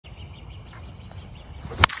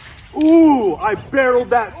Ooh, I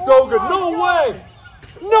barreled that so good. No way.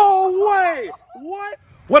 No way. What?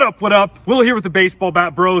 What up, what up? Will here with the Baseball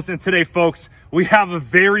Bat Bros. And today, folks, we have a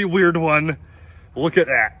very weird one. Look at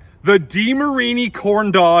that. The DeMarini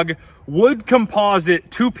CORNDOG wood composite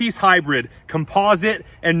two-piece hybrid, composite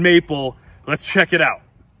and maple. Let's check it out.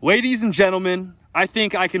 Ladies and gentlemen, I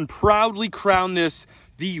think I can proudly crown this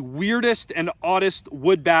the weirdest and oddest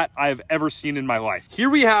wood bat I've ever seen in my life. Here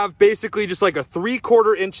we have basically just like a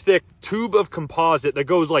 3/4 inch thick tube of composite that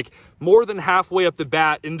goes like more than halfway up the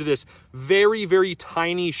bat into this very, very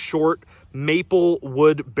tiny, short maple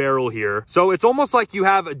wood barrel here. So it's almost like you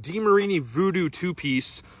have a DeMarini Voodoo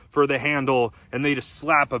two-piece for the handle and they just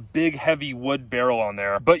slap a big heavy wood barrel on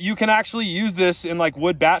there. But you can actually use this in like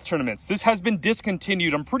wood bat tournaments. This has been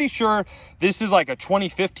discontinued. I'm pretty sure this is like a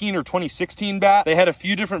 2015 or 2016 bat. They had a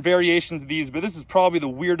few different variations of these, but this is probably the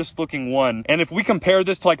weirdest looking one. And if we compare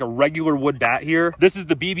this to like a regular wood bat here, this is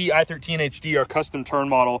the BBCOR HD, our custom turn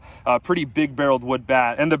model, pretty big barreled wood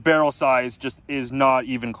bat. And the barrel size just is not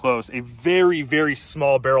even close. A very, very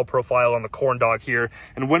small barrel profile on the CORNDOG here.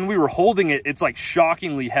 And when we were holding it, it's like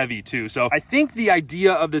shockingly heavy too. So I think the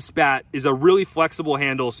idea of this bat is a really flexible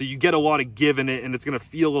handle, so you get a lot of give in it and it's going to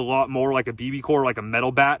feel a lot more like a BBCOR, like a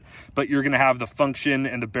metal bat, but you're going to have the function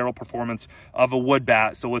and the barrel performance of a wood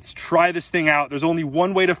bat. So let's try this thing out. There's only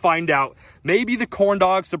one way to find out. Maybe the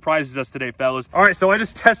CORNDOG surprises us today, fellas. All right, so I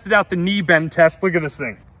just tested out the knee bend test. Look at this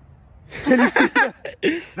thing. Can you see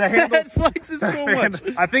the handle? That flexes so much.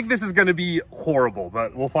 I think this is going to be horrible,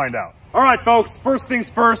 but we'll find out. All right, folks, first things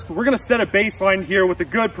first, we're going to set a baseline here with a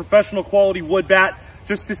good professional quality wood bat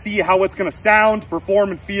just to see how it's going to sound,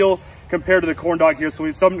 perform, and feel compared to the CORNDOG here. So we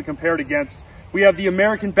have something to compare it against. We have the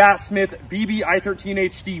American Batsmith BB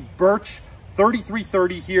i13HD Birch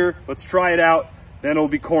 3330 here. Let's try it out. Then it'll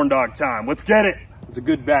be CORNDOG time. Let's get it. It's a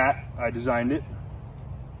good bat. I designed it.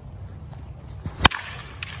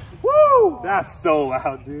 Woo! That's so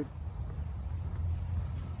loud, dude.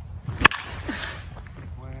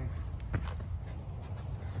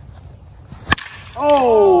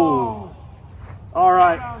 Oh! All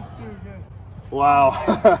right.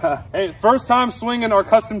 Wow. Hey, first time swinging our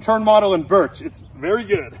custom turn model in Birch. It's very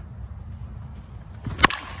good.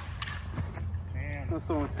 Man, that's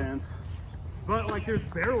so much hands. But like there's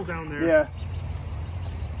barrel down there. Yeah.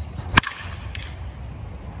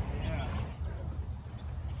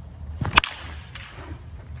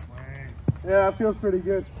 Yeah, it feels pretty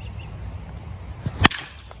good.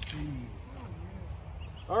 Jeez.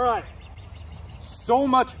 All right. So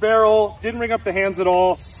much barrel, didn't ring up the hands at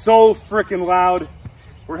all. So freaking loud.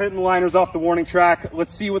 We're hitting liners off the warning track.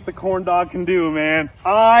 Let's see what the CORNDOG can do, man.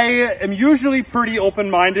 I am usually pretty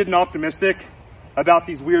open-minded and optimistic about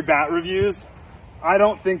these weird bat reviews. I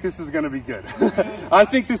don't think this is gonna be good. I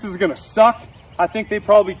think this is gonna suck. I think they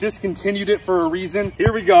probably discontinued it for a reason.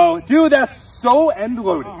 Here we go. Dude, that's so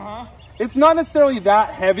end-loaded. It's not necessarily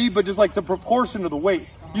that heavy, but just like the proportion of the weight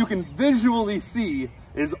you can visually see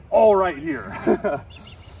is all right here.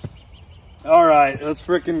 All right, let's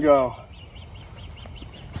frickin' go.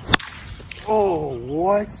 Oh,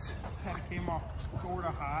 what? Kind of came off sort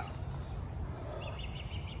of hot.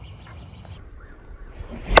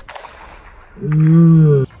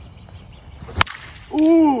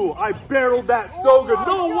 Ooh, I barreled that so good.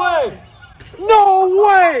 No way! No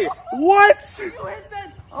way! What? You hit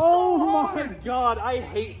that so Oh hard. my God, I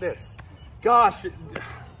hate this. Gosh,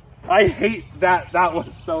 I hate that. That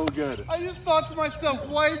was so good. I just thought to myself,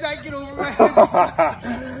 why did that get over my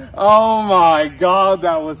head? Oh my God,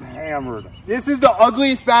 that was hammered. This is the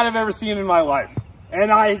ugliest bat I've ever seen in my life.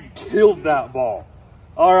 And I killed that ball.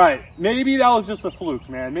 All right, maybe that was just a fluke,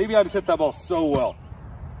 man. Maybe I just hit that ball so well.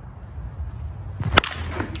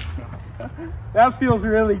 That feels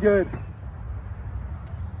really good.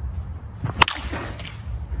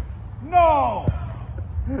 No!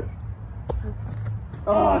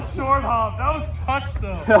 Oh, Short hop. That was touch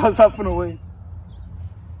though. that was up and away.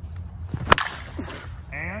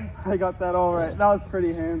 And? I got that all right. That was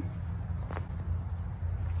pretty hands.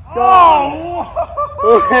 Oh!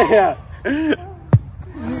 Yeah.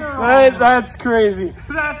 That's crazy.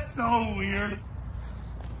 That's so weird.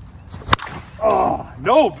 Oh,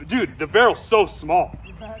 no, dude, the barrel's so small.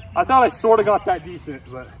 I thought I sort of got that decent,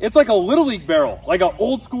 but it's like a Little League barrel, like an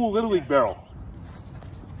old school Little League barrel.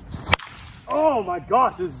 Oh my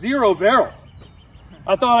gosh, it's zero barrel.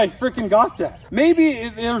 I thought I freaking got that. Maybe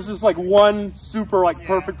there was just like one super like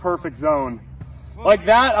perfect zone. Like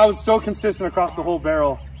that, I was so consistent across the whole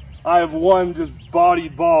barrel. I have one just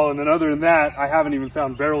bodied ball, and then other than that, I haven't even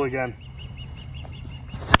found barrel again.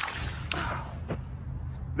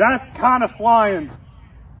 That's kind of flying.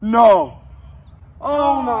 No.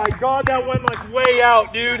 Oh my God, that went like way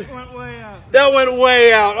out, dude. That went way out. That went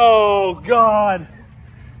way out. Oh God.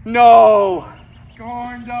 No.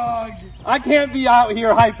 Corn dog. I can't be out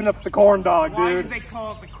here hyping up the corn dog, Why dude. did they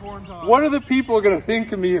call it the corn dog? What are the people gonna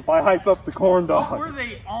think of me if I hype up the corn What dog? were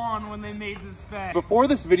they on when they made this bet? Before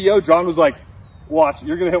this video, John was like, watch,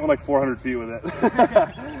 you're gonna hit one like 400 feet with it.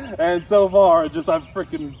 And so far, I've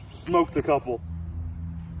freaking smoked a couple.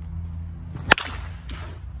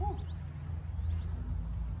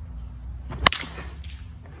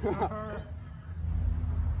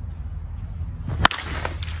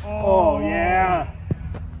 Oh yeah.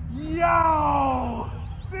 Yo!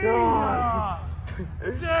 God.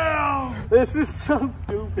 Damn! This is so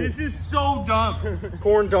stupid. This is so dumb.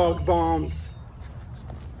 Corn dog bombs.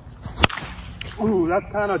 Ooh,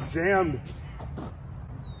 that's kind of jammed.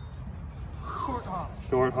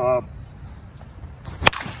 Short hop.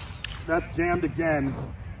 That's jammed again.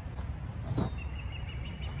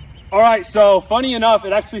 All right, so funny enough,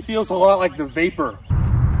 it actually feels a lot like the Vapor.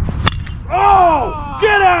 Oh,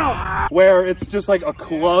 get out! Where it's just like a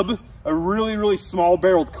club, a really, really small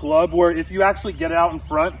barreled club, where if you actually get it out in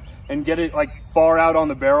front and get it like far out on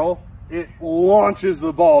the barrel, it launches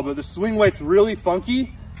the ball, but the swing weight's really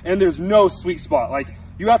funky and there's no sweet spot. Like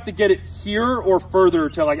you have to get it here or further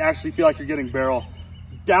to like actually feel like you're getting barrel.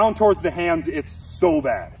 Down towards the hands, it's so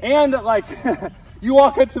bad. And like, you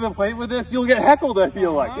walk up to the plate with this, you'll get heckled, I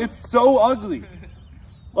feel like. It's so ugly.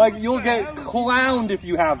 Like you'll get clowned if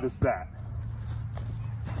you have this bat.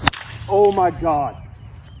 Oh my God.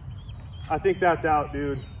 I think that's out,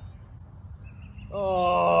 dude.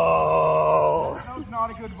 Oh. That was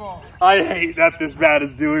not a good ball. I hate that this bat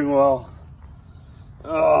is doing well.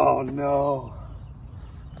 Oh no.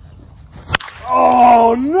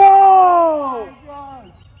 Oh no!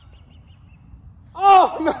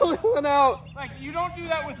 Oh no, it went out. Like, you don't do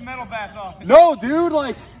that with metal bats often. No, dude,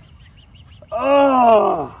 like,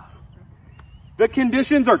 oh. The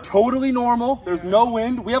conditions are totally normal. There's no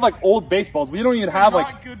wind. We have like old baseballs. We don't even have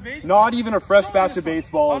like, good baseballs. not even a fresh batch of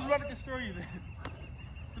baseballs. I was about to destroy you then.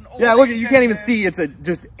 It's an old Yeah, look, you can't even 810. see. It's a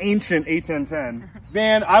just ancient 81010.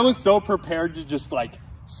 Man, I was so prepared to just like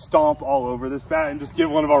stomp all over this bat and just give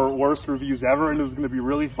one of our worst reviews ever, and it was going to be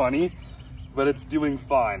really funny, but it's doing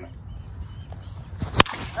fine.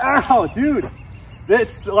 Ow, dude.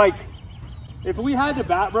 It's like, if we had to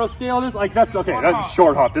bat bro scale this, like that's okay, that's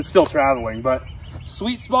short hop. It's still traveling, but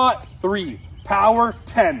sweet spot 3, power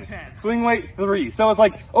 10, swing weight 3. So it's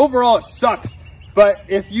like overall it sucks, but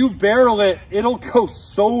if you barrel it, it'll go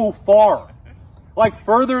so far, like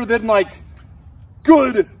further than like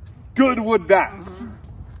good wood bats.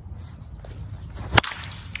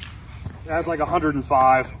 That's like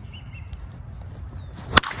 105.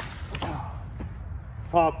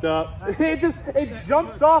 Popped up. It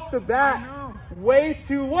jumps off the bat way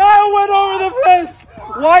too. Whoa, went over the fence.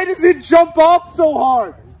 Why does it jump off so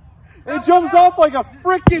hard? It jumps off like a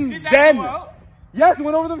freaking Zen. Yes, it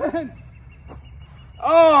went over the fence.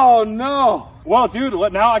 Oh no. Well, dude,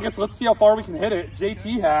 now I guess let's see how far we can hit it.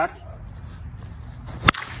 JT hack.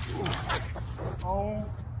 Oh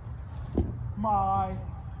my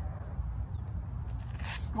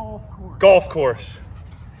golf course. Golf course.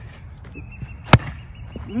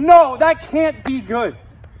 No, that can't be good.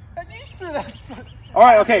 All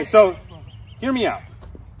right, okay, so hear me out.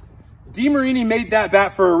 DeMarini made that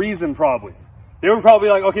bat for a reason, probably. They were probably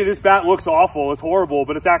like, okay, this bat looks awful, it's horrible,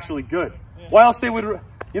 but it's actually good. Yeah. Why else they would,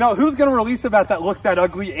 you know, who's going to release a bat that looks that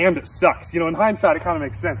ugly and it sucks? You know, in hindsight, it kind of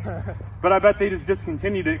makes sense. But I bet they just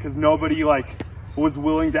discontinued it because nobody, like, was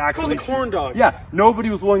willing to actually... It's called the corn dog. Yeah, nobody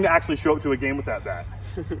was willing to actually show up to a game with that bat.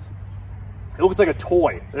 It looks like a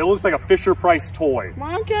toy. It looks like a Fisher-Price toy.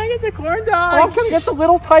 Mom, can I get the corn dog? Mom, can I get the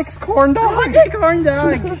Little Tykes corn dog? I get corn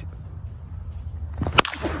dog.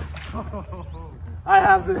 I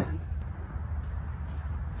have this.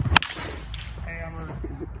 Hammer.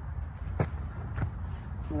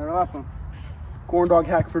 They're awesome. Corn dog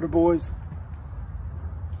hack for the boys.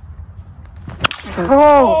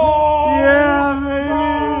 Oh, yeah, baby.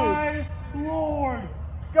 My Lord.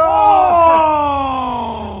 Go!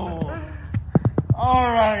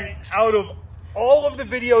 All right. Out of all of the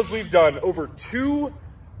videos we've done, over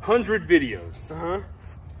 200 videos,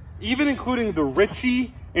 even including the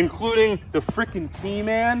Richie, including the freaking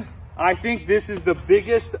T-Man, I think this is the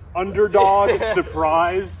biggest underdog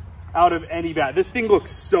surprise out of any bat. This thing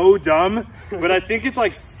looks so dumb, but I think it's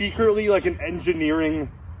like secretly like an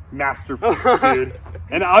engineering masterpiece, dude.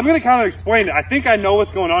 And I'm gonna kind of explain it. I think I know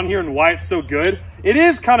what's going on here and why it's so good. It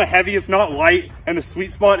is kind of heavy, it's not light, and the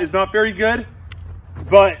sweet spot is not very good.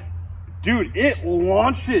 But dude, it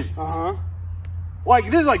launches.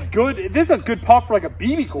 Like, this is like good. This has good pop for like a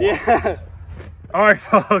BBCOR. Yeah. All right,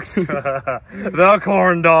 folks. The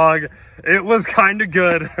corn dog. It was kind of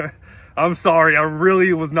good. I'm sorry. I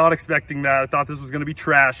really was not expecting that. I thought this was going to be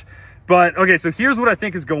trash. But okay, so here's what I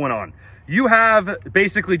think is going on. You have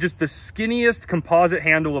basically just the skinniest composite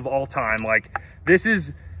handle of all time. Like, this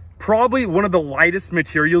is probably one of the lightest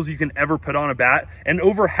materials you can ever put on a bat. And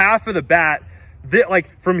over half of the bat,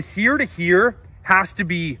 like from here to here, has to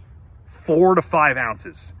be 4 to 5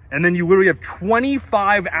 ounces. And then you literally have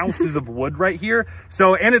 25 ounces of wood right here.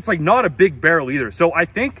 So, and it's like not a big barrel either. So I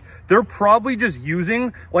think they're probably just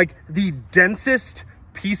using like the densest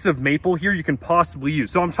piece of maple here you can possibly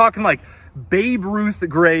use. So I'm talking like Babe Ruth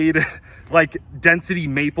grade, like density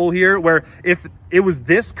maple here, where if it was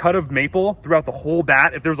this cut of maple throughout the whole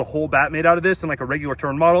bat, if there was a whole bat made out of this and like a regular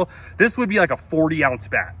turn model, this would be like a 40-ounce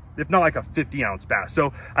bat, if not like a 50-ounce bat.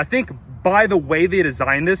 So I think by the way they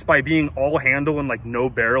designed this, by being all handle and like no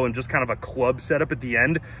barrel and just kind of a club setup at the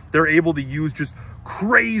end, they're able to use just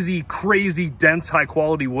crazy dense high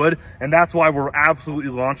quality wood. And that's why we're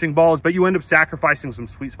absolutely launching balls, but you end up sacrificing some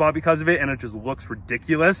sweet spot because of it, and it just looks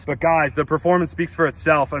ridiculous. But guys, the performance speaks for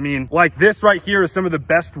itself. I mean, like this right here is some of the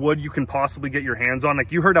best wood you can possibly get your hands on.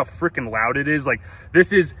 Like, you heard how freaking loud it is. Like,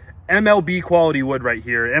 this is MLB quality wood right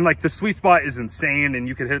here, and like the sweet spot is insane, and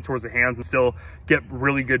you can hit it towards the hands and still get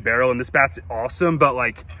really good barrel. And this bat's awesome, but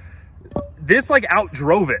like this like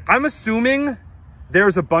outdrove it. I'm assuming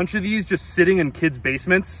there's a bunch of these just sitting in kids'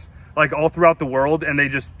 basements like all throughout the world, and they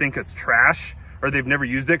just think it's trash, or they've never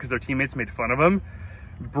used it because their teammates made fun of them.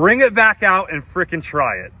 Bring it back out and freaking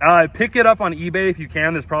try it. Pick it up on eBay if you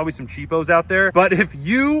can. There's probably some cheapos out there, but if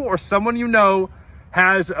you or someone you know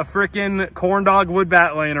has a freaking corn dog wood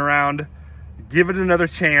bat laying around, give it another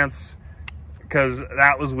chance, because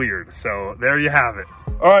that was weird. So there you have it.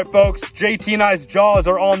 All right, folks, JT and I's jaws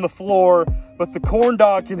are on the floor, but the corn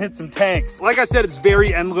dog can hit some tanks. Like I said, it's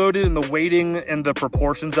very end loaded, and the weighting and the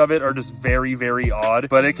proportions of it are just very odd,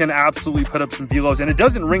 but it can absolutely put up some velos, and it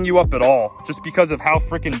doesn't ring you up at all just because of how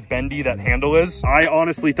freaking bendy that handle is. I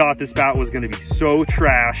honestly thought this bat was going to be so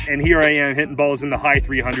trash, and here I am hitting balls in the high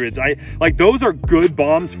 300s. Like, those are good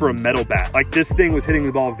bombs for a metal bat. Like, this thing was hitting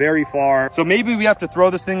the ball very far. So maybe we have to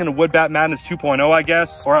throw this thing in a Wood Bat Madness 2.0, I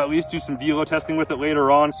guess, or at least do some velo testing with it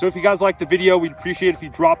later on. So if you guys liked the video, we'd appreciate it if you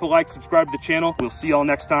drop a like, subscribe to the channel. We'll see y'all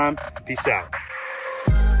next time. Peace out.